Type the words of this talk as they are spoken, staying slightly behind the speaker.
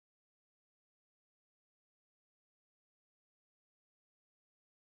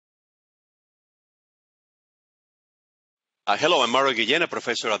Hello, I'm Mauro Guillen, a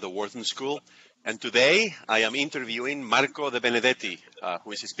professor at the Wharton School, and today I am interviewing Marco De Benedetti,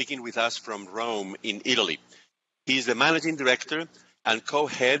 who is speaking with us from Rome in Italy. He is the managing director and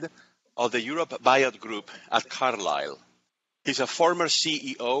co-head of the Europe Buyout Group at Carlyle. He's a former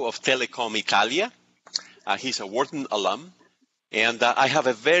CEO of Telecom Italia. He's a Wharton alum, and I have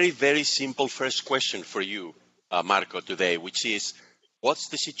a very, very simple first question for you, Marco, today, which is, what's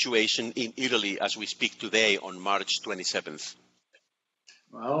the situation in Italy as we speak today on March 27th?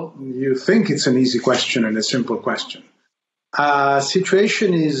 Well, you think it's an easy question and a simple question.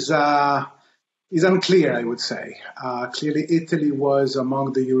 Situation is unclear, I would say. Clearly, Italy was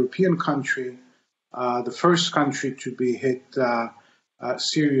among the European country, the first country to be hit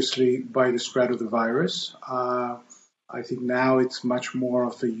seriously by the spread of the virus. I think now it's much more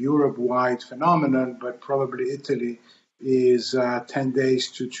of a Europe-wide phenomenon, but probably Italy is 10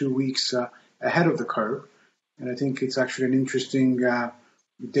 days to 2 weeks ahead of the curve. And I think it's actually an interesting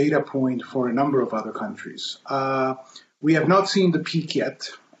data point for a number of other countries. We have not seen the peak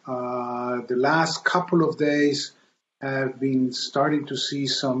yet. The last couple of days have been starting to see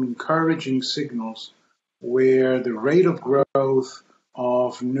some encouraging signals where the rate of growth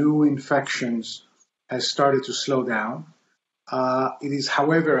of new infections has started to slow down. It is,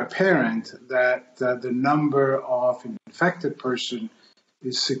 however, apparent that the number of infected persons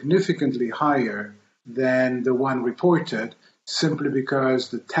is significantly higher than the one reported, simply because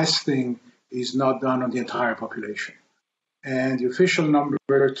the testing is not done on the entire population. And the official number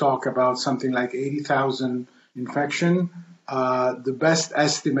talk about something like 80,000 infection. The best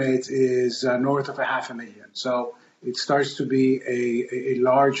estimate is north of 500,000. So it starts to be a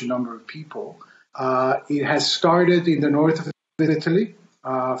large number of people. It has started in the north of Italy,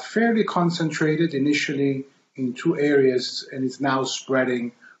 fairly concentrated initially in 2 areas, and it's now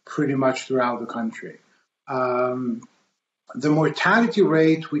spreading pretty much throughout the country. The mortality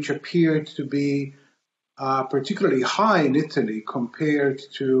rate, which appeared to be particularly high in Italy compared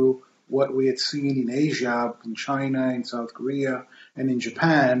to what we had seen in Asia, in China, in South Korea, and in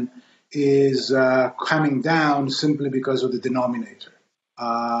Japan, is coming down simply because of the denominator.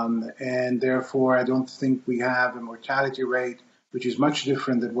 And therefore, I don't think we have a mortality rate which is much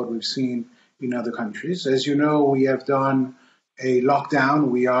different than what we've seen in other countries. As you know, we have done a lockdown.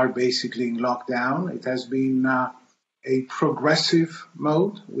 We are basically in lockdown. It has been a progressive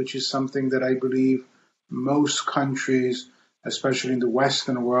mode, which is something that I believe most countries, especially in the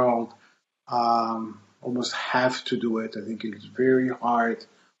Western world, almost have to do it. I think it's very hard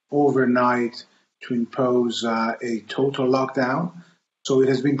overnight to impose a total lockdown. So it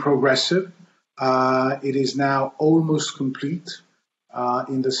has been progressive. It is now almost complete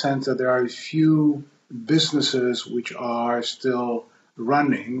in the sense that there are a few businesses which are still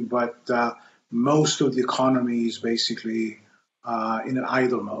running, but most of the economy is basically in an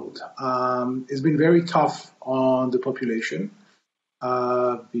idle mode. It's been very tough on the population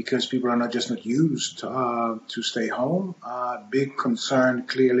because people are not used to stay home. Big concern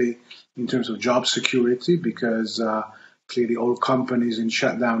clearly in terms of job security because clearly all companies in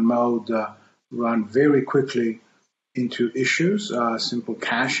shutdown mode run very quickly into issues, simple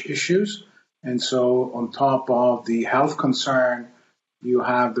cash issues. And so on top of the health concern, you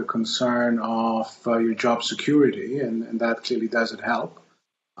have the concern of your job security, and that clearly doesn't help.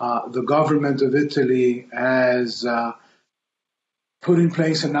 The government of Italy has put in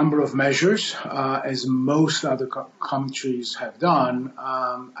place a number of measures, as most other countries have done.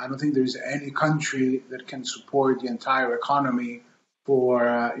 I don't think there's any country that can support the entire economy for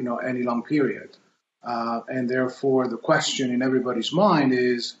any long period. And therefore, the question in everybody's mind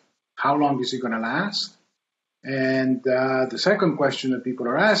is, how long is it going to last? And the second question that people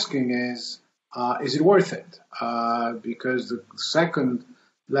are asking is it worth it? Because the second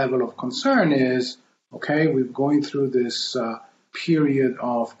level of concern is, okay, we're going through this period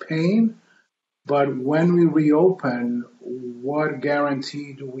of pain, but when we reopen, what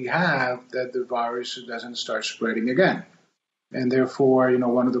guarantee do we have that the virus doesn't start spreading again? And therefore,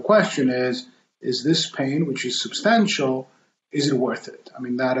 one of the questions is this pain, which is substantial, is it worth it? I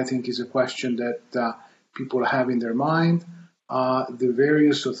mean, that I think is a question that people have in their mind. The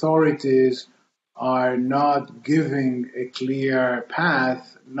various authorities are not giving a clear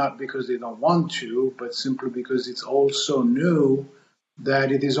path, not because they don't want to, but simply because it's also new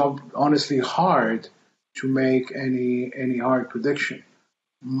that it is honestly hard to make any hard prediction.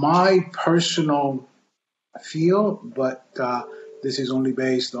 My personal feel, but this is only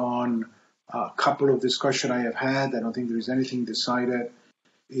based on a couple of discussions I have had, I don't think there is anything decided,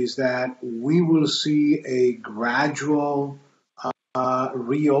 is that we will see a gradual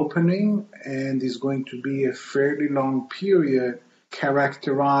reopening, and is going to be a fairly long period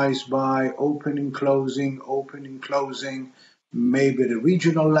characterized by opening, closing, maybe at a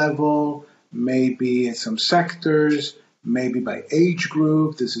regional level, maybe in some sectors, maybe by age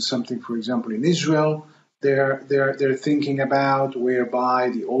group. This is something, for example, in Israel, they're thinking about, whereby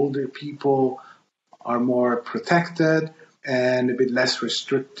the older people are more protected and a bit less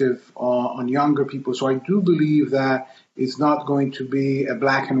restrictive on younger people. So I do believe that it's not going to be a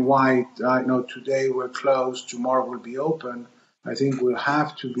black and white, today we're closed, tomorrow we'll be open. I think we'll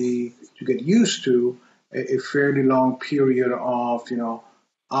have to get used to a fairly long period of,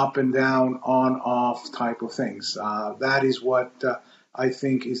 up and down, on, off type of things. That is what I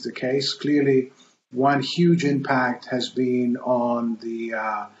think is the case. Clearly, one huge impact has been on the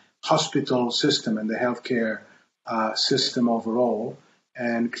hospital system and the healthcare system overall,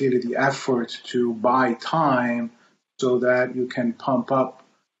 and clearly the effort to buy time so that you can pump up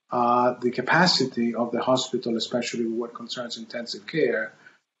the capacity of the hospital, especially what concerns intensive care.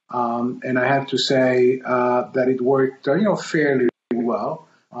 And I have to say that it worked, fairly well.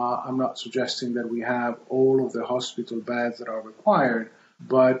 I'm not suggesting that we have all of the hospital beds that are required,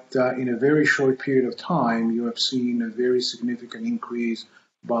 but in a very short period of time, you have seen a very significant increase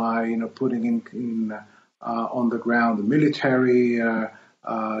by, putting in on the ground the military,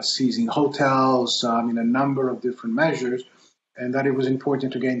 seizing hotels, a number of different measures, and that it was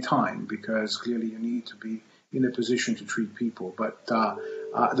important to gain time because clearly you need to be in a position to treat people. But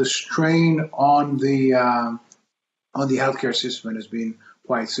the strain on the healthcare system has been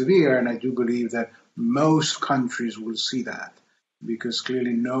quite severe, and I do believe that most countries will see that because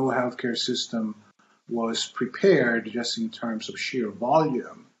clearly no healthcare system was prepared just in terms of sheer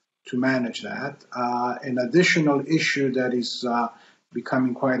volume to manage that. An additional issue that is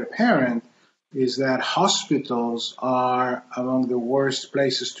becoming quite apparent is that hospitals are among the worst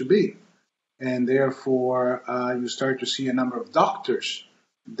places to be. And therefore, you start to see a number of doctors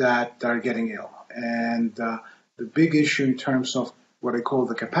that are getting ill. And the big issue in terms of what I call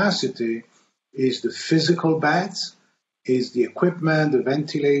the capacity is the physical beds, is the equipment, the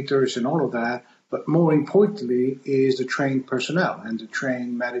ventilators, and all of that. But more importantly is the trained personnel and the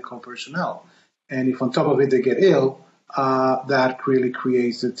trained medical personnel. And if on top of it they get ill, that really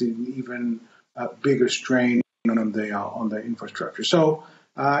creates an even bigger strain on the infrastructure. So,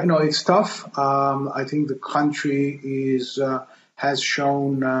 it's tough. I think the country has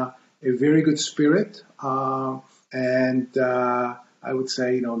shown a very good spirit, and I would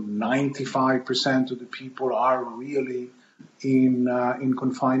say 95% of the people are really in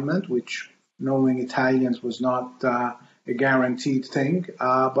confinement, which, knowing Italians, was not a guaranteed thing,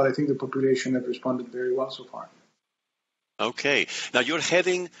 but I think the population have responded very well so far. Okay. Now you're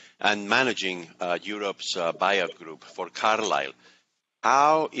heading and managing Europe's buyout group for Carlyle.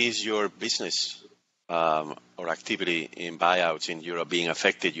 How is your business or activity in buyouts in Europe being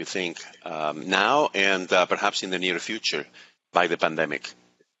affected, you think, now and perhaps in the near future by the pandemic?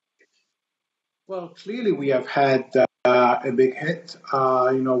 Well, clearly we have had a big hit.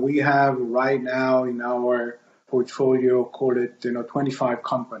 We have right now in our portfolio, call it, 25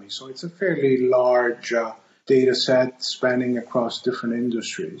 companies. So it's a fairly large data set spanning across different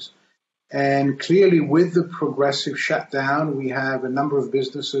industries. And clearly with the progressive shutdown, we have a number of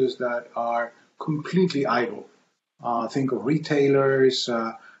businesses that are completely idle. Think of retailers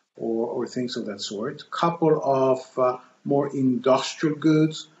or things of that sort. A couple of more industrial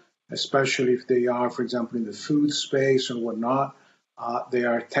goods, especially if they are, for example, in the food space or whatnot, they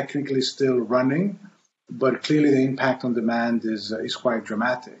are technically still running, but clearly the impact on demand is quite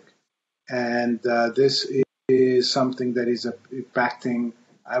dramatic. And this is something that is impacting,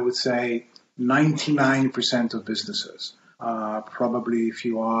 I would say, 99% of businesses. Probably if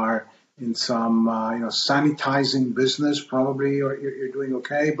you are in some, sanitizing business, probably you're doing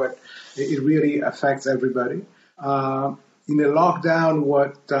okay, but it really affects everybody. In a lockdown,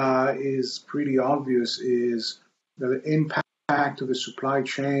 what is pretty obvious is the impact of the supply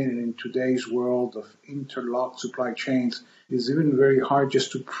chain, and in today's world of interlocked supply chains, is even very hard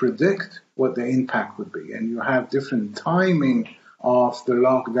just to predict what the impact would be. And you have different timing of the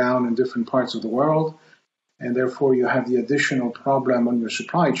lockdown in different parts of the world, and therefore you have the additional problem on your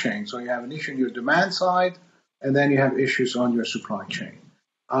supply chain. So you have an issue on your demand side, and then you have issues on your supply chain.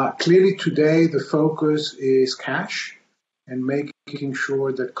 Clearly today, the focus is cash and making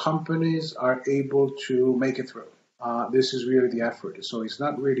sure that companies are able to make it through. This is really the effort. So it's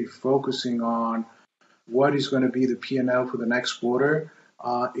not really focusing on what is going to be the P&L for the next quarter.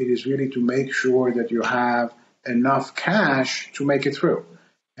 It is really to make sure that you have enough cash to make it through.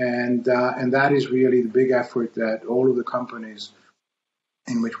 And that is really the big effort that all of the companies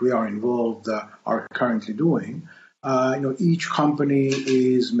in which we are involved are currently doing. Each company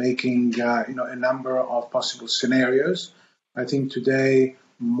is making a number of possible scenarios. I think today,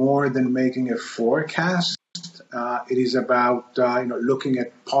 more than making a forecast, it is about looking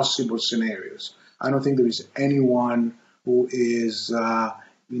at possible scenarios. I don't think there is anyone who is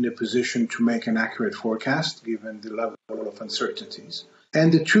in a position to make an accurate forecast given the level of uncertainties.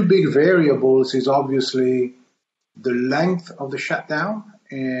 And the two big variables is obviously the length of the shutdown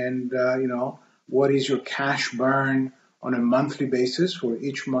and what is your cash burn on a monthly basis for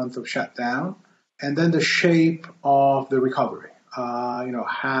each month of shutdown, and then the shape of the recovery.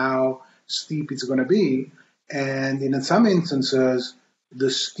 How steep it's going to be. And in some instances, the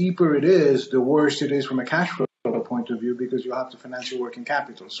steeper it is, the worse it is from a cash flow point of view because you have to finance your working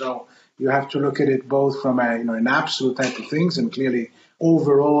capital. So you have to look at it both from an absolute type of things, and clearly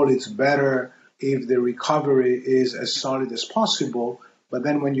overall it's better if the recovery is as solid as possible. But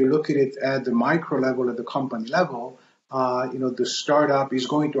then when you look at it at the micro level, at the company level, the startup is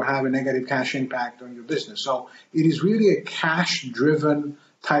going to have a negative cash impact on your business. So it is really a cash-driven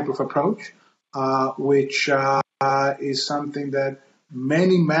type of approach, which is something that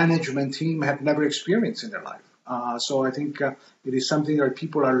many management teams have never experienced in their life. So I think it is something that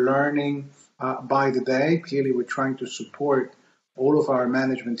people are learning by the day. Clearly, we're trying to support all of our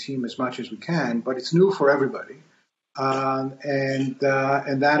management team as much as we can, but it's new for everybody. And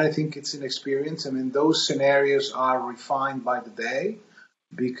that I think it's an experience. I mean, those scenarios are refined by the day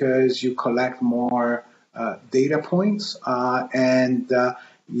because you collect more data points, and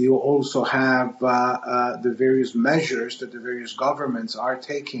you also have the various measures that the various governments are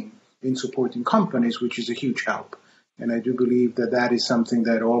taking in supporting companies, which is a huge help. And I do believe that that is something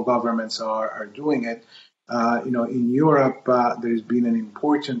that all governments are doing it. In Europe, there's been an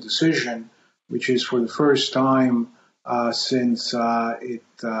important decision, which is for the first time since it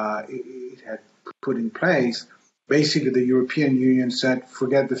had put in place. Basically, the European Union said,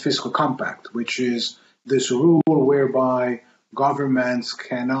 forget the fiscal compact, which is this rule whereby governments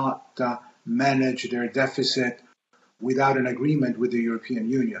cannot manage their deficit without an agreement with the European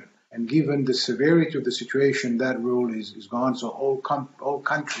Union. And given the severity of the situation, that rule is gone. So all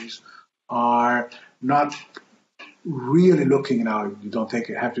countries are not really looking now. You don't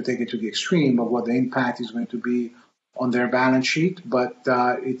have to take it to the extreme of what the impact is going to be on their balance sheet, but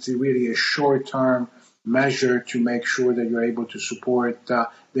it's really a short-term measure to make sure that you're able to support the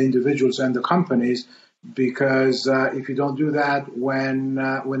individuals and the companies. Because if you don't do that,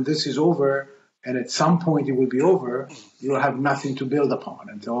 when this is over, and at some point it will be over, you'll have nothing to build upon.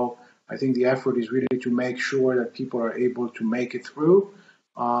 And so I think the effort is really to make sure that people are able to make it through.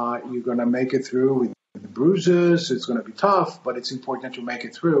 You're going to make it through with bruises. It's going to be tough, but it's important to make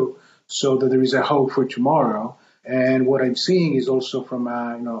it through so that there is a hope for tomorrow. And what I'm seeing is also from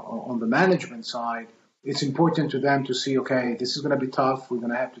on the management side, it's important to them to see, okay, this is going to be tough. We're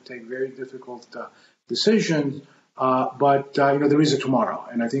going to have to take very difficult decisions, but there is a tomorrow,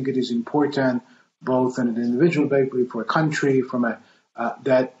 and I think it is important, both on an individual basis, for a country,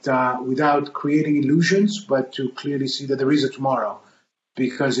 that without creating illusions, but to clearly see that there is a tomorrow,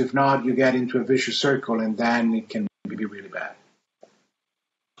 because if not, you get into a vicious circle, and then it can be really bad.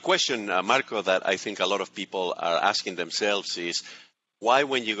 Question, Marco, that I think a lot of people are asking themselves is, why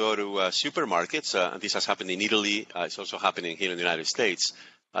when you go to supermarkets, and this has happened in Italy, it's also happening here in the United States,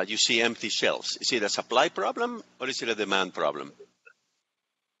 you see empty shelves. Is it a supply problem or is it a demand problem?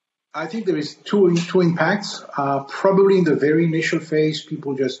 I think there is two impacts. Probably in the very initial phase,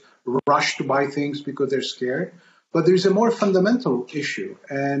 people just rush to buy things because they're scared. But there's a more fundamental issue,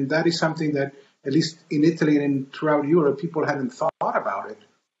 and that is something that, at least in Italy and throughout Europe, people hadn't thought about it.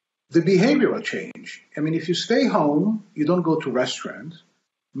 The behavioral change. I mean, if you stay home, you don't go to restaurants.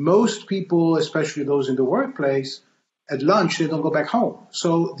 Most people, especially those in the workplace, at lunch, they don't go back home.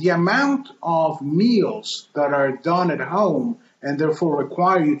 So the amount of meals that are done at home and therefore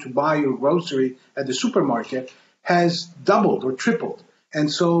require you to buy your grocery at the supermarket has doubled or tripled. And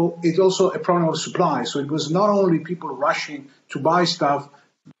so it's also a problem of supply. So it was not only people rushing to buy stuff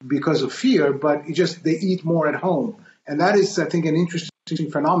because of fear, but they eat more at home. And that is, I think, an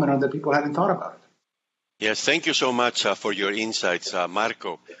interesting phenomenon that people hadn't thought about. Yes, thank you so much for your insights,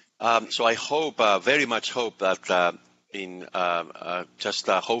 Marco. So I very much hope that in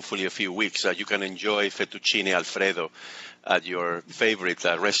hopefully a few weeks, you can enjoy fettuccine Alfredo at your favorite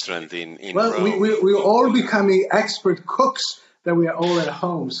restaurant in Rome. We're all becoming expert cooks that we are all at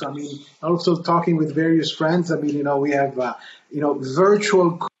home. So, I mean, also talking with various friends, I mean, we have,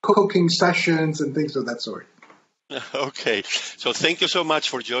 virtual cooking sessions and things of that sort. Okay. So thank you so much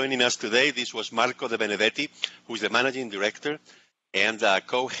for joining us today. This was Marco De Benedetti, who is the Managing Director and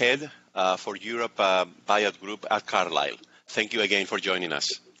co-head for Europe Buyout Group at Carlyle. Thank you again for joining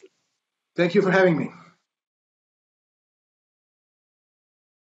us. Thank you for having me.